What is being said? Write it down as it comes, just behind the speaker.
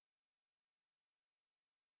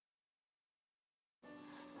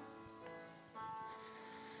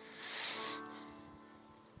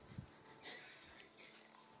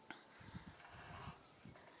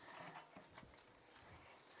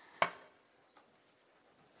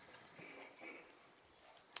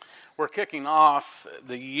We're kicking off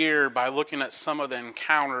the year by looking at some of the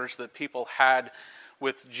encounters that people had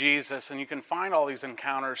with Jesus, and you can find all these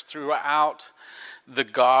encounters throughout the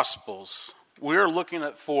Gospels. We're looking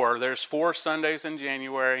at four. There's 4 Sundays in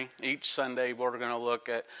January. Each Sunday we're going to look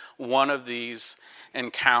at one of these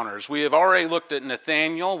encounters. We have already looked at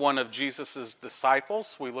Nathanael, one of Jesus'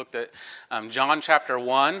 disciples. We looked at John chapter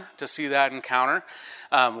 1 to see that encounter.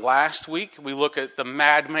 Last week we looked at the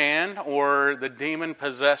madman, or the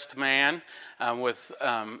demon-possessed man,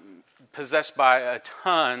 possessed by a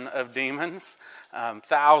ton of demons,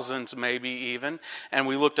 thousands maybe even. And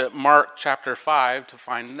we looked at Mark chapter 5 to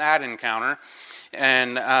find that encounter.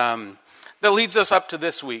 And that leads us up to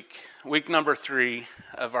this week number 3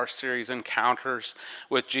 of our series, Encounters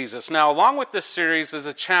with Jesus. Now, along with this series is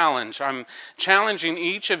a challenge. I'm challenging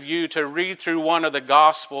each of you to read through one of the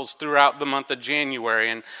Gospels throughout the month of January.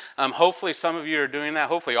 And hopefully some of you are doing that.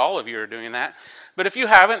 Hopefully all of you are doing that. But if you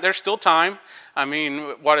haven't, there's still time. I mean,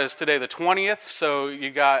 what is today, the 20th? So you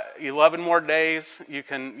got 11 more days. You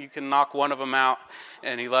can knock one of them out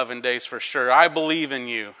in 11 days for sure. I believe in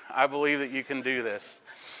you. I believe that you can do this.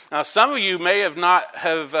 Now, some of you may have not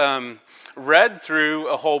read through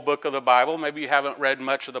a whole book of the Bible. Maybe you haven't read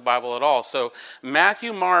much of the Bible at all. So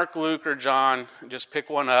Matthew, Mark, Luke, or John, just pick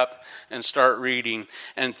one up and start reading.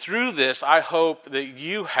 And through this, I hope that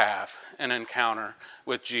you have an encounter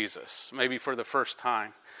with Jesus, maybe for the first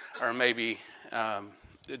time, or maybe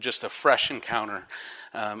just a fresh encounter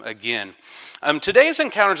again. Today's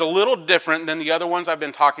encounter is a little different than the other ones I've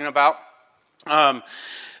been talking about.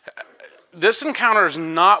 This encounter is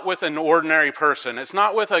not with an ordinary person. It's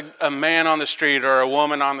not with a man on the street or a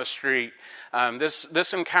woman on the street.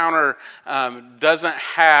 This encounter doesn't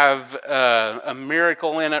have a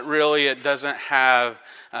miracle in it, really. It doesn't have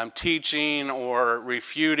teaching or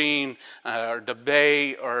refuting or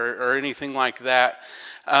debate or anything like that.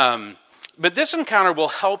 But this encounter will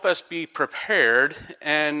help us be prepared,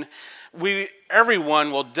 and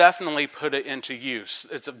everyone will definitely put it into use.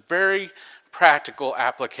 It's a very practical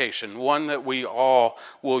application, one that we all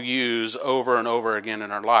will use over and over again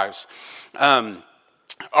in our lives.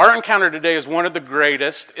 Our encounter today is one of the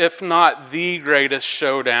greatest, if not the greatest,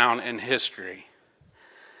 showdown in history.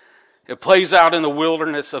 It plays out in the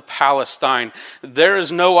wilderness of Palestine. There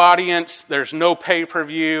is no audience, there's no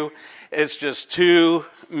pay-per-view. It's just 2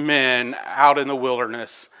 men out in the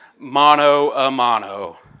wilderness, mano a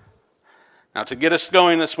mano. Now, to get us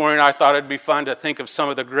going this morning, I thought it'd be fun to think of some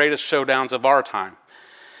of the greatest showdowns of our time.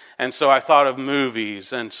 And so I thought of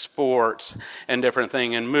movies and sports and different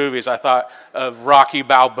things. In movies, I thought of Rocky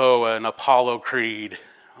Balboa and Apollo Creed.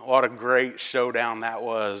 What a great showdown that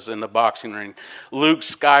was in the boxing ring. Luke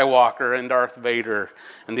Skywalker and Darth Vader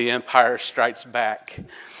and The Empire Strikes Back.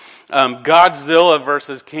 Godzilla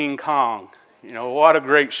versus King Kong. You know, what a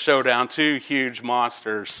great showdown. 2 huge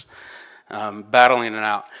monsters battling it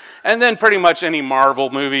out. And then pretty much any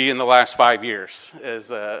Marvel movie in the last 5 years is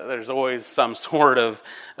there's always some sort of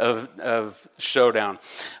showdown.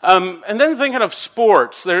 And then thinking of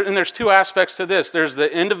sports, there's 2 aspects to this. There's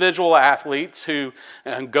the individual athletes who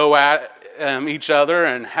go at each other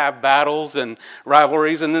and have battles and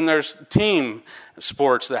rivalries, and then there's team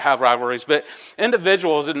sports that have rivalries. But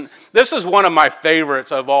individuals, and this is one of my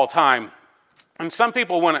favorites of all time. And some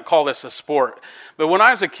people wouldn't call this a sport. But when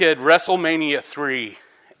I was a kid, WrestleMania 3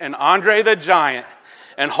 and Andre the Giant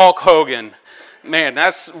and Hulk Hogan, man,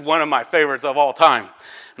 that's one of my favorites of all time.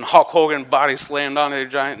 And Hulk Hogan body slammed Andre the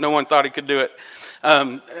Giant. No one thought he could do it.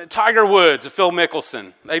 Tiger Woods and Phil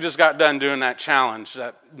Mickelson, they just got done doing that challenge,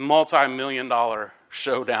 that multi-million-dollar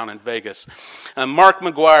showdown in Vegas. Mark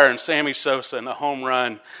McGwire and Sammy Sosa in the home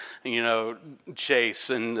run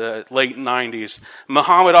chase in the late 90s.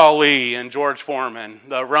 Muhammad Ali and George Foreman,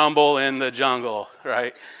 the Rumble in the Jungle,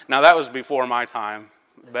 right? Now, that was before my time,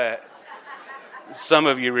 but some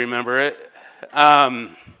of you remember it.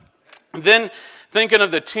 Then, thinking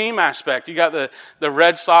of the team aspect, you got the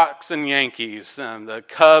Red Sox and Yankees, the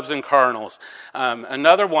Cubs and Cardinals.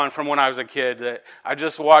 Another one from when I was a kid that I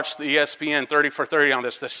just watched the ESPN 30 for 30 on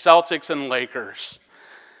this, the Celtics and Lakers.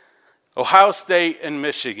 Ohio State and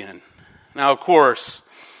Michigan. Now, of course,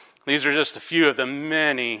 these are just a few of the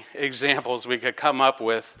many examples we could come up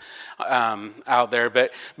with out there,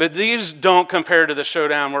 but these don't compare to the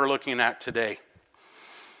showdown we're looking at today.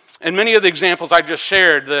 And many of the examples I just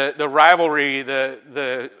shared, the rivalry,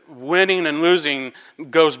 the winning and losing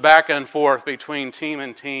goes back and forth between team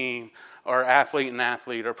and team, or athlete and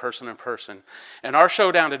athlete, or person and person. In our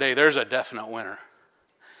showdown today, there's a definite winner,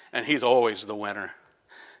 and he's always the winner.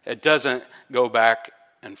 It doesn't go back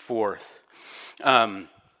and forth.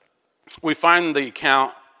 We find the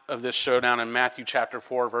account of this showdown in Matthew chapter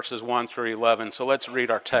 4, verses 1 through 11. So let's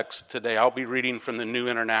read our text today. I'll be reading from the New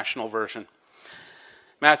International Version.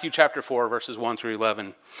 Matthew chapter 4, verses 1 through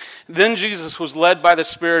 11. Then Jesus was led by the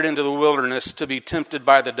Spirit into the wilderness to be tempted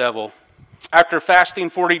by the devil. After fasting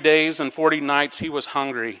 40 days and 40 nights, he was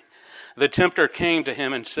hungry. The tempter came to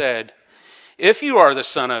him and said, "If you are the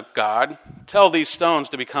Son of God, tell these stones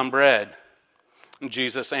to become bread." And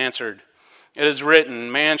Jesus answered, "It is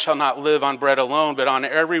written, man shall not live on bread alone, but on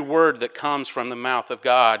every word that comes from the mouth of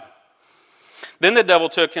God." Then the devil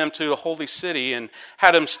took him to the holy city and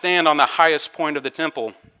had him stand on the highest point of the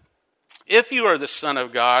temple. "If you are the Son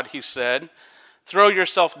of God," he said, "throw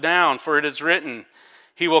yourself down, for it is written,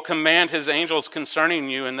 he will command his angels concerning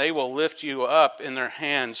you, and they will lift you up in their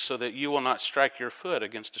hands so that you will not strike your foot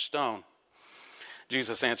against a stone."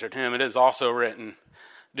 Jesus answered him, "It is also written,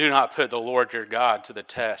 do not put the Lord your God to the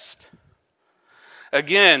test."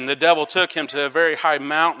 Again, the devil took him to a very high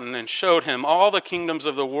mountain and showed him all the kingdoms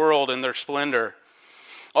of the world and their splendor.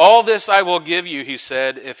 "All this I will give you," he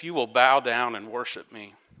said, "if you will bow down and worship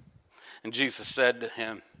me." And Jesus said to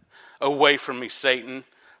him, "Away from me, Satan,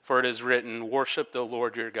 for it is written, worship the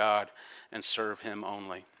Lord your God and serve him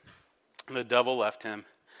only." And the devil left him,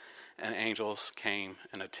 and angels came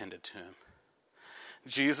and attended to him.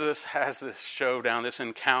 Jesus has this showdown, this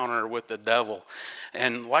encounter with the devil.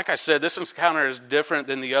 And like I said, this encounter is different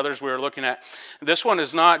than the others we were looking at. This one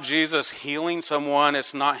is not Jesus healing someone.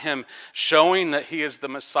 It's not him showing that he is the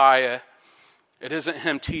Messiah. It isn't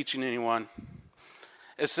him teaching anyone.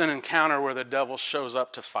 It's an encounter where the devil shows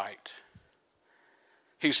up to fight.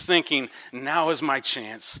 He's thinking, now is my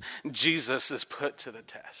chance. Jesus is put to the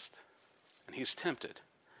test. And he's tempted.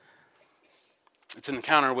 It's an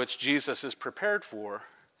encounter which Jesus is prepared for,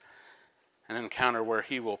 an encounter where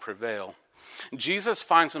he will prevail. Jesus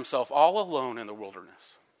finds himself all alone in the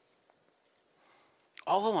wilderness.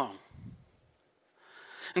 All alone.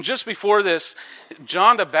 And just before this,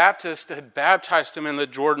 John the Baptist had baptized him in the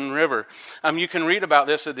Jordan River. You can read about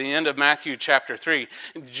this at the end of Matthew chapter 3.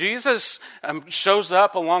 Jesus shows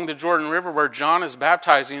up along the Jordan River where John is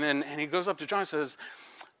baptizing, and he goes up to John and says,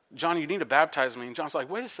 "John, you need to baptize me." And John's like,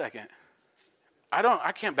 "Wait a second.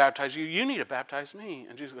 I can't baptize you. You need to baptize me."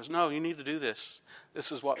 And Jesus goes, "No, you need to do this.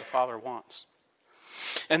 This is what the Father wants."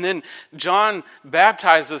 And then John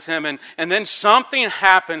baptizes him, and then something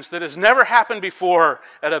happens that has never happened before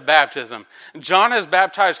at a baptism. John has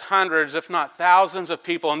baptized hundreds, if not thousands of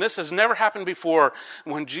people, and this has never happened before.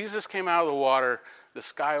 When Jesus came out of the water, the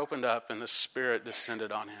sky opened up and the Spirit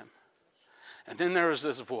descended on him. And then there was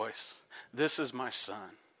this voice, "This is my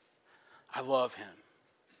Son. I love him.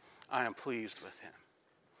 I am pleased with him."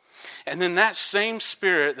 And then that same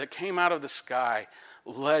Spirit that came out of the sky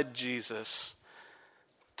led Jesus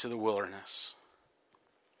to the wilderness.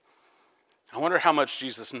 I wonder how much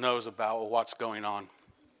Jesus knows about what's going on.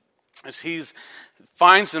 As he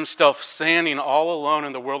finds himself standing all alone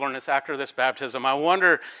in the wilderness after this baptism, I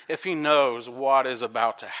wonder if he knows what is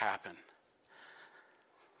about to happen.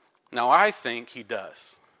 Now, I think he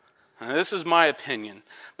does. And this is my opinion.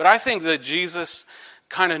 But I think that Jesus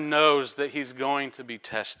kind of knows that he's going to be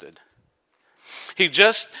tested. He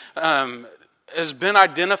just has been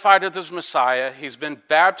identified as the Messiah. He's been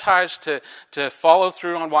baptized to follow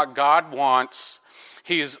through on what God wants.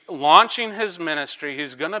 He's launching his ministry.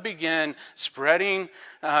 He's going to begin spreading,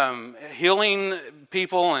 healing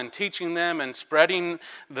people and teaching them and spreading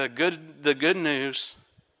the good news.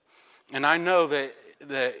 And I know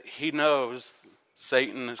that he knows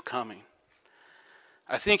Satan is coming.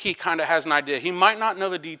 I think he kind of has an idea. He might not know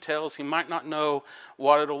the details. He might not know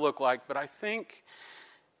what it'll look like. But I think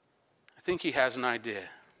he has an idea.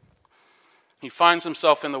 He finds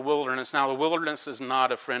himself in the wilderness. Now, the wilderness is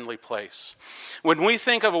not a friendly place. When we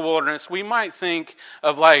think of a wilderness, we might think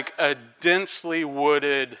of like a densely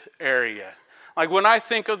wooded area. Like when I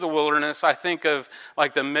think of the wilderness, I think of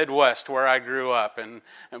like the Midwest where I grew up and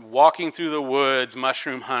walking through the woods,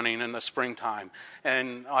 mushroom hunting in the springtime.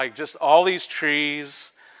 And like just all these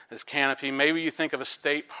trees, this canopy. Maybe you think of a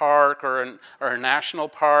state park or a national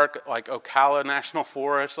park like Ocala National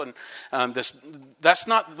Forest. And that's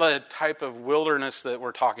not the type of wilderness that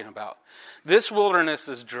we're talking about. This wilderness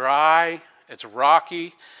is dry, it's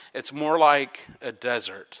rocky, it's more like a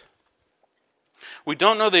desert. We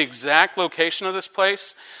don't know the exact location of this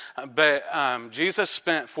place, but Jesus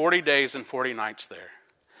spent 40 days and 40 nights there.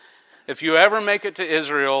 If you ever make it to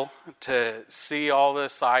Israel to see all the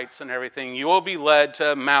sights and everything, you will be led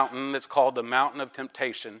to a mountain that's called the Mountain of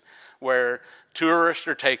Temptation, where tourists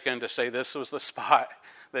are taken to say this was the spot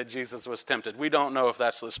that Jesus was tempted. We don't know if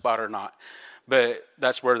that's the spot or not, but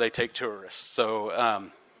that's where they take tourists. So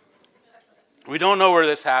We don't know where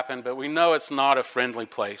this happened, but we know it's not a friendly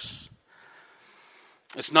place.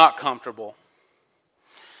 It's not comfortable.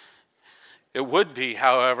 It would be,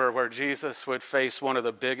 however, where Jesus would face one of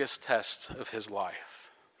the biggest tests of his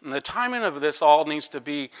life. And the timing of this all needs to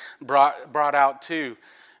be brought out too.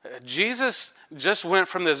 Jesus just went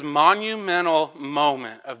from this monumental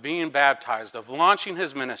moment of being baptized, of launching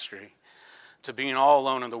his ministry, to being all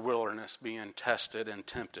alone in the wilderness, being tested and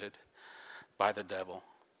tempted by the devil.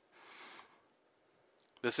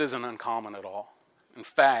 This isn't uncommon at all. In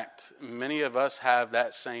fact, many of us have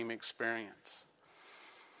that same experience.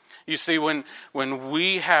 You see, when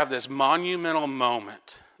we have this monumental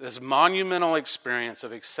moment, this monumental experience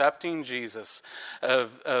of accepting Jesus,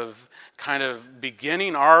 of kind of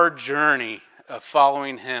beginning our journey of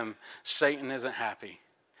following him, Satan isn't happy.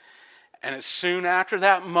 And it's soon after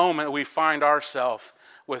that moment we find ourselves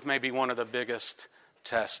with maybe one of the biggest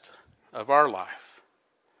tests of our life.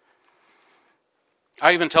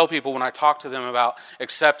 I even tell people when I talk to them about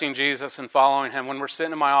accepting Jesus and following him, when we're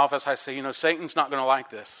sitting in my office, I say, Satan's not going to like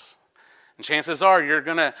this. And chances are you're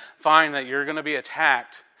going to find that you're going to be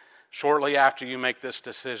attacked shortly after you make this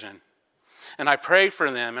decision. And I pray for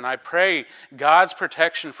them, and I pray God's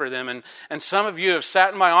protection for them. And some of you have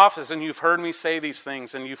sat in my office and you've heard me say these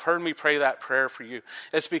things, and you've heard me pray that prayer for you.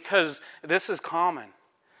 It's because this is common.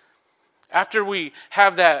 After we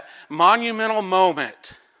have that monumental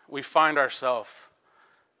moment, we find ourselves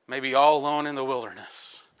maybe all alone in the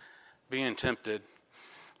wilderness, being tempted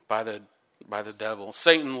by the devil.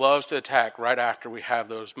 Satan loves to attack right after we have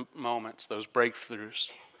those moments, those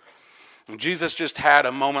breakthroughs. And Jesus just had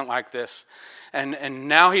a moment like this, and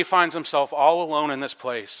now he finds himself all alone in this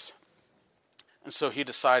place. And so he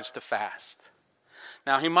decides to fast.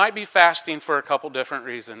 Now, he might be fasting for a couple different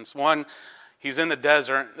reasons. One, he's in the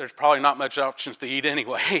desert. There's probably not much options to eat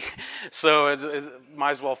anyway, so it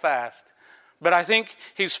might as well fast. But I think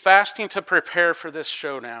he's fasting to prepare for this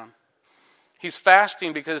showdown. He's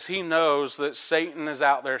fasting because he knows that Satan is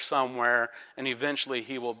out there somewhere, and eventually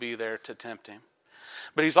he will be there to tempt him.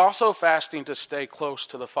 But he's also fasting to stay close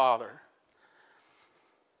to the Father.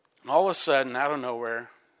 And all of a sudden, out of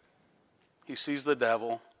nowhere, he sees the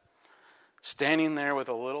devil standing there with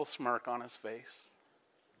a little smirk on his face.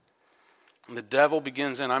 And the devil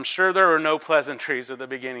begins in. I'm sure there were no pleasantries at the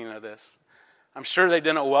beginning of this. I'm sure they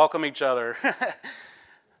didn't welcome each other.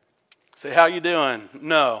 Say, how you doing?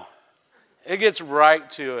 No. It gets right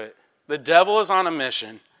to it. The devil is on a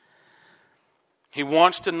mission. He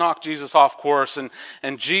wants to knock Jesus off course.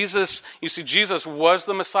 And Jesus, you see, Jesus was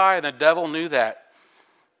the Messiah, and the devil knew that.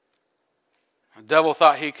 The devil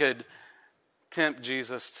thought he could tempt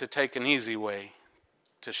Jesus to take an easy way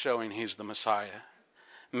to showing he's the Messiah.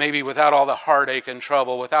 Maybe without all the heartache and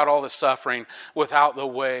trouble, without all the suffering, without the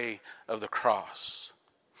way of the cross.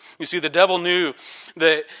 You see, the devil knew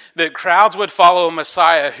that crowds would follow a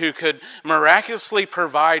Messiah who could miraculously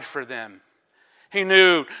provide for them. He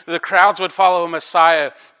knew the crowds would follow a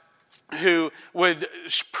Messiah who would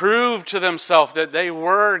prove to themselves that they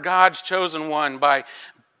were God's chosen one by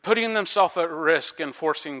putting themselves at risk and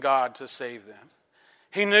forcing God to save them.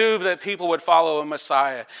 He knew that people would follow a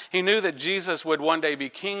Messiah. He knew that Jesus would one day be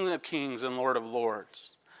King of Kings and Lord of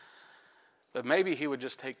Lords. But maybe he would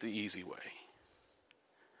just take the easy way.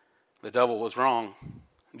 The devil was wrong.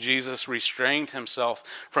 Jesus restrained himself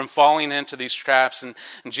from falling into these traps, and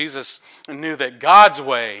Jesus knew that God's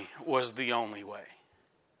way was the only way.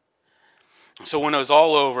 So when it was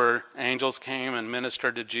all over, angels came and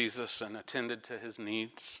ministered to Jesus and attended to his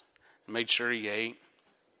needs, made sure he ate.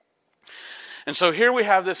 And so here we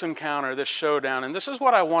have this encounter, this showdown, and this is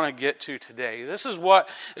what I want to get to today. This is what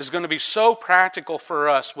is going to be so practical for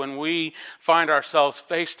us when we find ourselves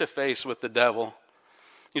face to face with the devil.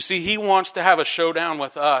 You see, he wants to have a showdown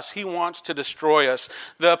with us. He wants to destroy us.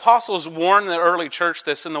 The apostles warned the early church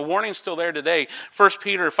this, and the warning's still there today. 1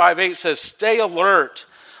 Peter 5:8 says, "Stay alert.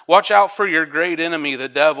 Watch out for your great enemy, the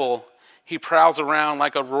devil. He prowls around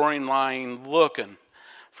like a roaring lion looking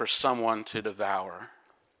for someone to devour."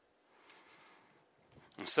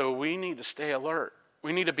 And so we need to stay alert.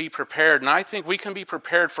 We need to be prepared. And I think we can be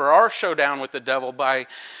prepared for our showdown with the devil by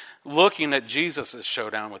looking at Jesus'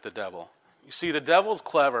 showdown with the devil. You see, the devil's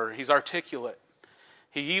clever. He's articulate.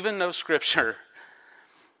 He even knows Scripture.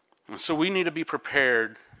 And so we need to be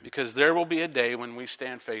prepared because there will be a day when we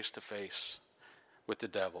stand face to face with the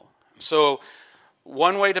devil. So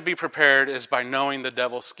one way to be prepared is by knowing the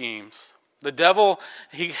devil's schemes. The devil,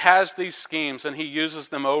 he has these schemes and he uses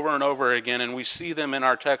them over and over again, and we see them in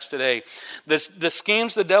our text today. The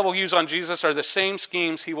schemes the devil used on Jesus are the same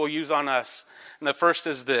schemes he will use on us. And the first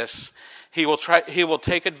is this: he will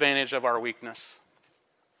take advantage of our weakness.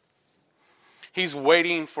 He's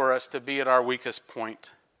waiting for us to be at our weakest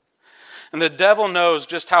point. And the devil knows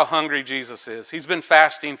just how hungry Jesus is. He's been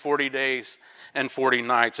fasting 40 days and 40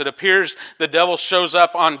 nights. It appears the devil shows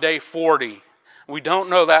up on day 40. We don't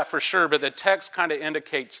know that for sure, but the text kind of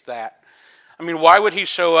indicates that. I mean, why would he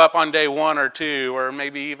show up on day 1 or 2 or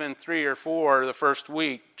maybe even 3 or 4 the first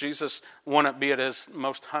week? Jesus wouldn't be at his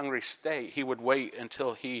most hungry state. He would wait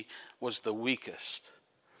until he was the weakest.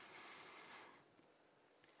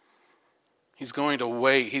 He's going to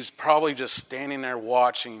wait. He's probably just standing there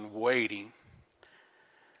watching, waiting.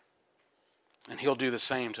 And he'll do the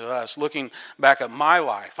same to us. Looking back at my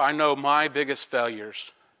life, I know my biggest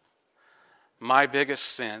failures, my biggest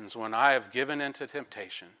sins when I have given into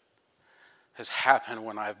temptation has happened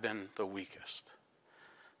when I've been the weakest.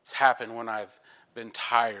 It's happened when I've been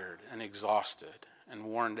tired and exhausted and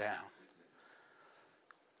worn down.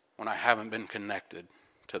 When I haven't been connected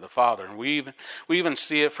to the Father. And we even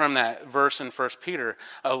see it from that verse in 1 Peter.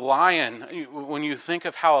 A lion, when you think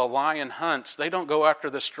of how a lion hunts, they don't go after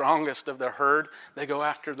the strongest of the herd, they go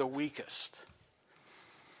after the weakest.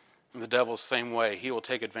 And the devil's the same way. He will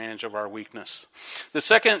take advantage of our weakness. The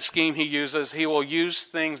second scheme he uses, he will use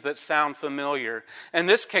things that sound familiar. In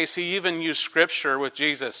this case, he even used Scripture with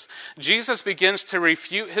Jesus. Jesus begins to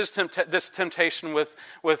refute this temptation with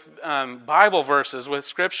Bible verses, with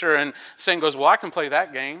Scripture, and goes, well, I can play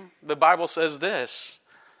that game. The Bible says this.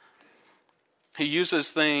 He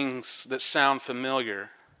uses things that sound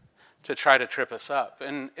familiar to try to trip us up.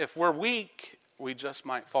 And if we're weak, we just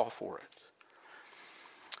might fall for it.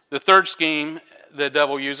 The third scheme the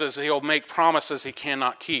devil uses, he'll make promises he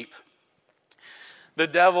cannot keep. The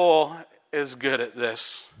devil is good at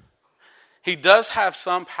this. He does have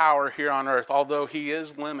some power here on earth, although he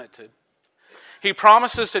is limited. He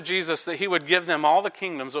promises to Jesus that he would give them all the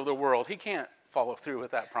kingdoms of the world. He can't follow through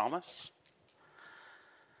with that promise.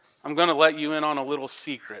 I'm going to let you in on a little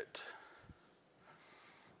secret.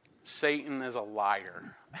 Satan is a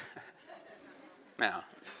liar. Now,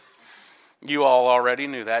 you all already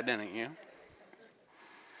knew that, didn't you?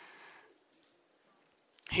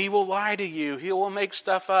 He will lie to you. He will make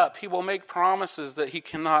stuff up. He will make promises that he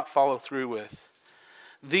cannot follow through with.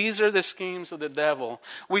 These are the schemes of the devil.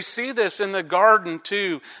 We see this in the garden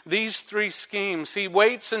too. These three schemes. He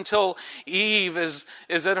waits until Eve is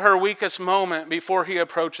at her weakest moment before he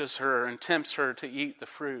approaches her and tempts her to eat the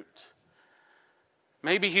fruit.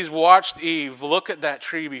 Maybe he's watched Eve look at that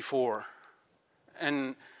tree before,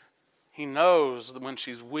 and he knows when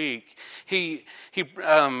she's weak. He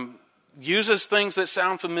uses things that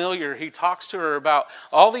sound familiar. He talks to her about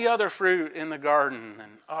all the other fruit in the garden.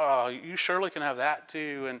 And, you surely can have that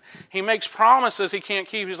too. And he makes promises he can't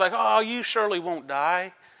keep. He's like, you surely won't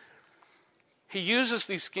die. He uses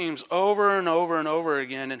these schemes over and over and over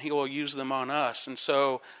again, and he will use them on us. And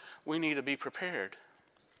so we need to be prepared.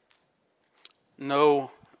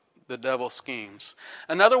 Know the devil's schemes.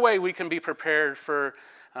 Another way we can be prepared for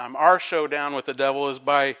our showdown with the devil is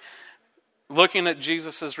by looking at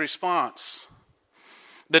Jesus' response.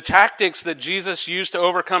 The tactics that Jesus used to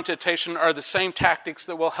overcome temptation are the same tactics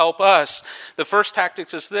that will help us. The first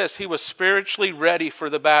tactic is this: he was spiritually ready for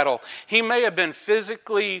the battle. He may have been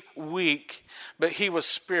physically weak, but he was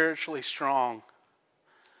spiritually strong.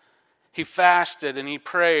 He fasted and he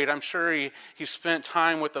prayed. I'm sure he spent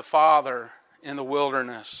time with the Father in the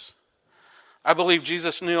wilderness. I believe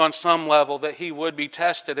Jesus knew on some level that he would be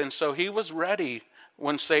tested, and so he was ready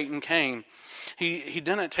when Satan came. He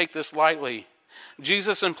didn't take this lightly.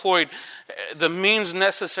 Jesus employed the means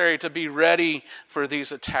necessary to be ready for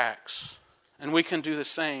these attacks, and we can do the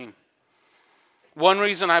same. One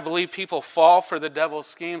reason I believe people fall for the devil's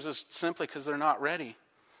schemes is simply because they're not ready.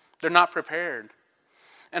 They're not prepared.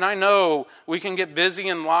 And I know we can get busy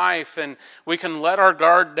in life and we can let our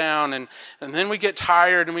guard down and then we get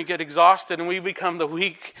tired and we get exhausted and we become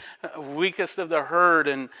the weakest of the herd.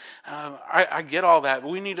 And I get all that.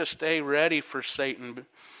 But we need to stay ready for Satan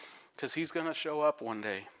because he's going to show up one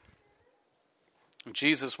day.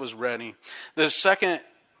 Jesus was ready. The second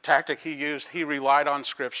tactic he used, he relied on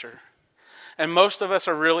Scripture. And most of us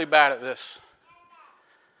are really bad at this.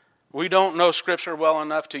 We don't know Scripture well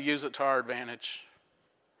enough to use it to our advantage.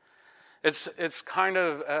 It's kind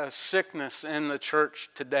of a sickness in the church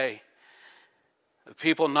today.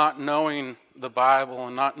 People not knowing the Bible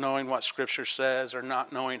and not knowing what Scripture says or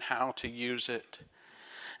not knowing how to use it.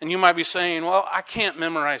 And you might be saying, well, I can't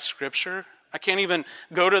memorize Scripture. I can't even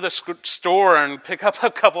go to the store and pick up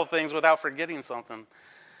a couple things without forgetting something.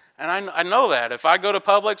 And I know that. If I go to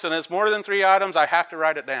Publix and it's more than 3 items, I have to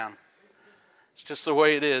write it down. It's just the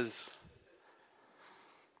way it is.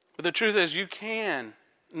 But the truth is, you can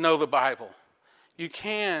know the Bible. You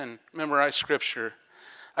can memorize Scripture.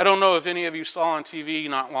 I don't know if any of you saw on TV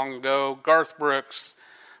not long ago, Garth Brooks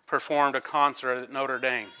performed a concert at Notre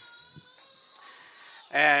Dame.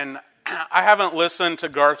 And I haven't listened to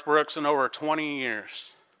Garth Brooks in over 20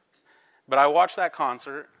 years. But I watched that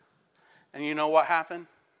concert, and you know what happened?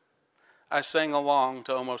 I sang along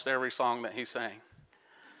to almost every song that he sang.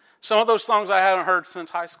 Some of those songs I haven't heard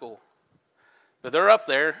since high school. But they're up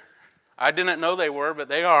there. I didn't know they were, but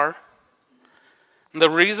they are. And the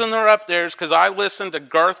reason they're up there is because I listened to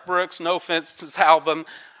Garth Brooks' No Offense album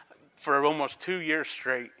for almost 2 years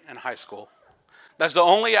straight in high school. That's the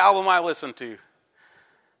only album I listened to.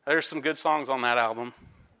 There's some good songs on that album.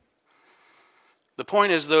 The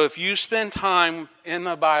point is, though, if you spend time in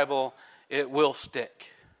the Bible, it will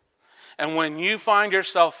stick. And when you find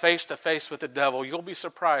yourself face to face with the devil, you'll be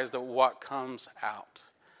surprised at what comes out.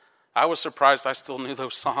 I was surprised I still knew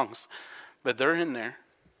those songs, but they're in there.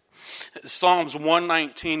 Psalms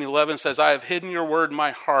 119:11 says, I have hidden your word in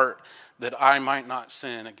my heart that I might not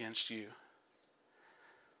sin against you.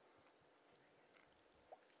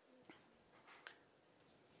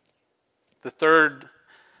 The third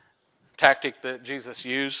tactic that Jesus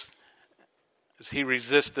used is he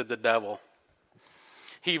resisted the devil.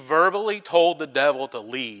 He verbally told the devil to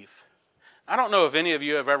leave. I don't know if any of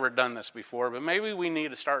you have ever done this before, but maybe we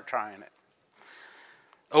need to start trying it.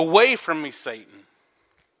 Away from me, Satan.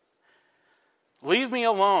 Leave me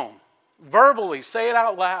alone. Verbally, say it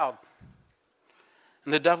out loud.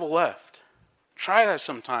 And the devil left. Try that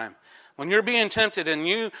sometime. When you're being tempted and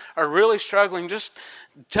you are really struggling, just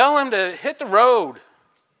tell him to hit the road.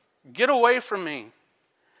 Get away from me.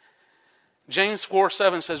 James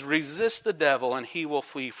 4:7 says, resist the devil and he will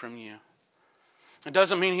flee from you. It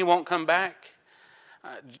doesn't mean he won't come back.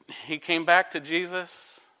 He came back to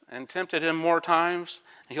Jesus and tempted him more times.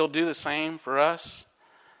 He'll do the same for us.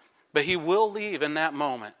 But he will leave in that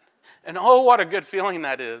moment. And oh, what a good feeling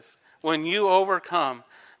that is when you overcome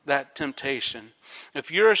that temptation. If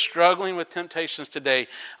you're struggling with temptations today,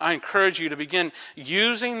 I encourage you to begin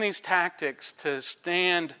using these tactics to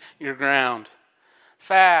stand your ground.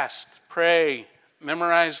 Fast, pray,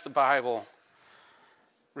 memorize the Bible.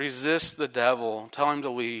 Resist the devil. Tell him to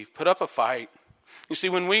leave. Put up a fight. You see,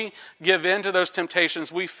 when we give in to those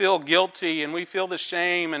temptations, we feel guilty and we feel the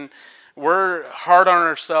shame and we're hard on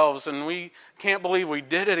ourselves and we can't believe we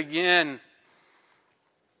did it again.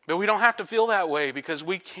 But we don't have to feel that way because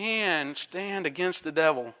we can stand against the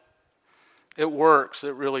devil. It works.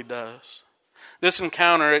 It really does. This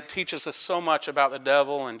encounter, it teaches us so much about the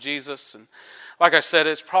devil and Jesus. And like I said,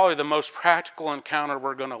 it's probably the most practical encounter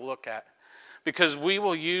we're going to look at because we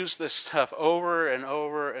will use this stuff over and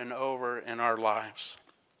over and over in our lives.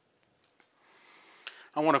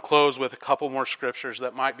 I want to close with a couple more scriptures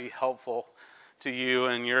that might be helpful to you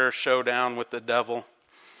in your showdown with the devil.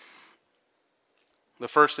 The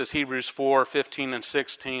first is Hebrews 4:15 and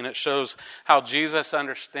 16. It shows how Jesus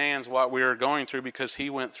understands what we are going through because he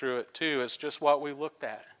went through it too. It's just what we looked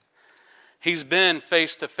at. He's been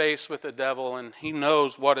face to face with the devil and he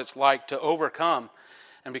knows what it's like to overcome.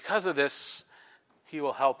 And because of this, he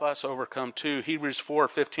will help us overcome too. Hebrews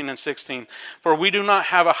 4:15 and 16. For we do not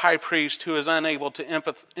have a high priest who is unable to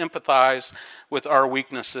empathize with our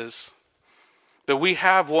weaknesses. But we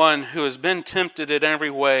have one who has been tempted in every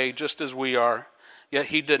way, just as we are. Yet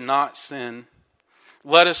he did not sin.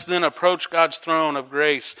 Let us then approach God's throne of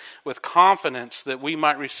grace with confidence that we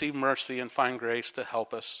might receive mercy and find grace to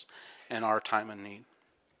help us in our time of need.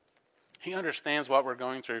 He understands what we're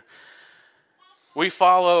going through. We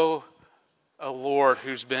follow a Lord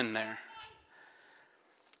who's been there.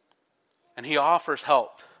 And he offers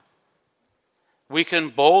help. We can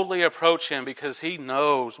boldly approach him because he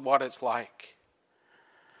knows what it's like.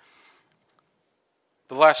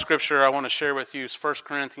 The last scripture I want to share with you is 1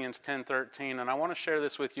 Corinthians 10:13. And I want to share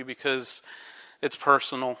this with you because it's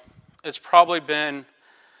personal. It's probably been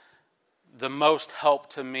the most help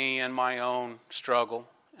to me in my own struggle,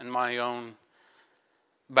 in my own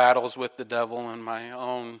battles with the devil, and my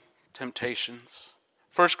own temptations.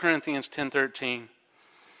 1 Corinthians 10:13.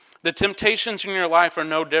 The temptations in your life are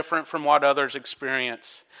no different from what others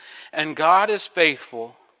experience. And God is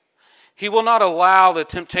faithful. He will not allow the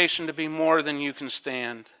temptation to be more than you can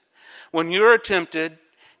stand. When you are tempted,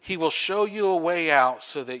 he will show you a way out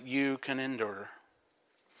so that you can endure.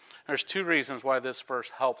 There's two reasons why this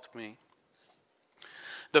verse helped me.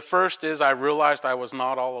 The first is I realized I was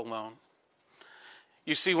not all alone.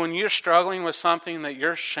 You see, when you're struggling with something that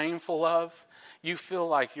you're shameful of, you feel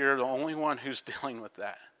like you're the only one who's dealing with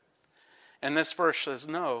that. And this verse says,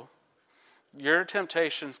 no, your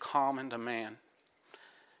temptation's common to man.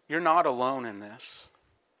 You're not alone in this.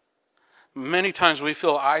 Many times we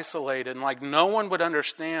feel isolated and like no one would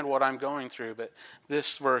understand what I'm going through, but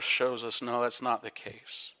this verse shows us no, that's not the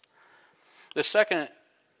case. The second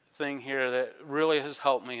thing here that really has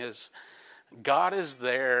helped me is God is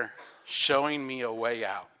there showing me a way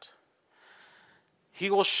out. He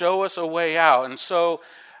will show us a way out. And so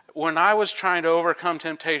when I was trying to overcome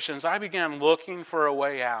temptations, I began looking for a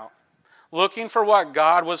way out, looking for what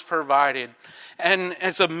God was provided. And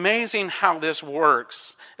it's amazing how this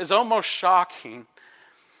works. It's almost shocking.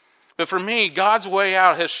 But for me, God's way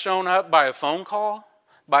out has shown up by a phone call,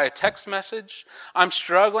 by a text message. I'm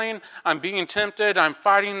struggling, I'm being tempted, I'm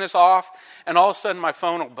fighting this off, and all of a sudden my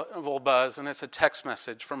phone will buzz, and it's a text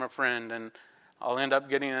message from a friend, and I'll end up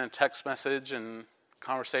getting a text message and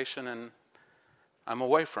conversation, and I'm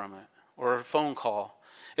away from it, or a phone call.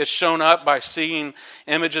 It's shown up by seeing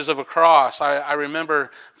images of a cross. I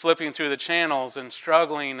remember flipping through the channels and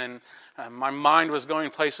struggling, and my mind was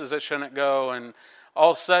going places it shouldn't go, and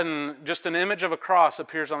all of a sudden, just an image of a cross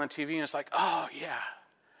appears on the TV, and it's like, oh yeah,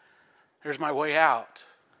 there's my way out.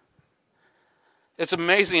 It's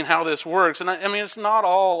amazing how this works. And I mean, it's not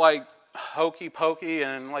all like hokey pokey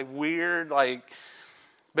and like weird,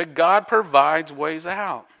 but God provides ways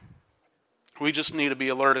out. We just need to be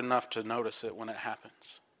alert enough to notice it when it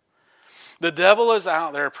happens. The devil is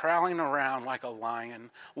out there prowling around like a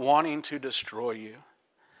lion, wanting to destroy you.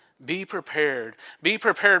 Be prepared. Be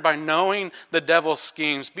prepared by knowing the devil's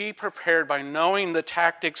schemes. Be prepared by knowing the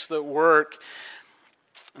tactics that work.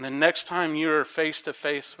 And the next time you're face to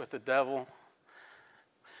face with the devil,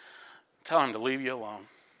 tell him to leave you alone.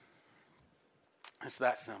 It's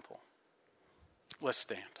that simple. Let's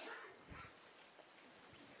stand.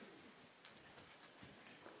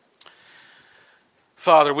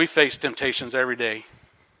 Father, we face temptations every day.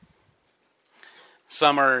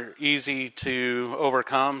 Some are easy to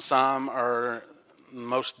overcome. Some are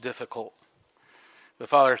most difficult. But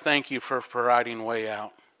Father, thank you for providing a way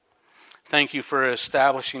out. Thank you for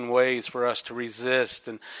establishing ways for us to resist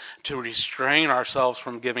and to restrain ourselves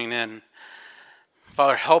from giving in.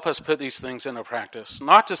 Father, help us put these things into practice.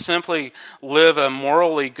 Not to simply live a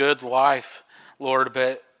morally good life, Lord,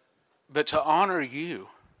 but to honor you.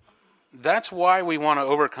 That's why we want to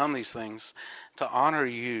overcome these things, to honor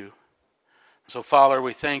you. So, Father,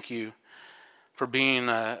 we thank you for being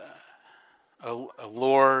a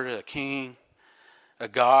Lord, a King, a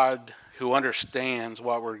God who understands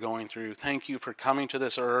what we're going through. Thank you for coming to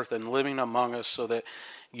this earth and living among us so that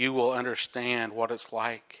you will understand what it's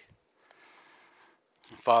like.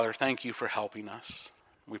 Father, thank you for helping us.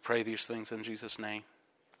 We pray these things in Jesus' name.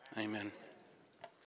 Amen.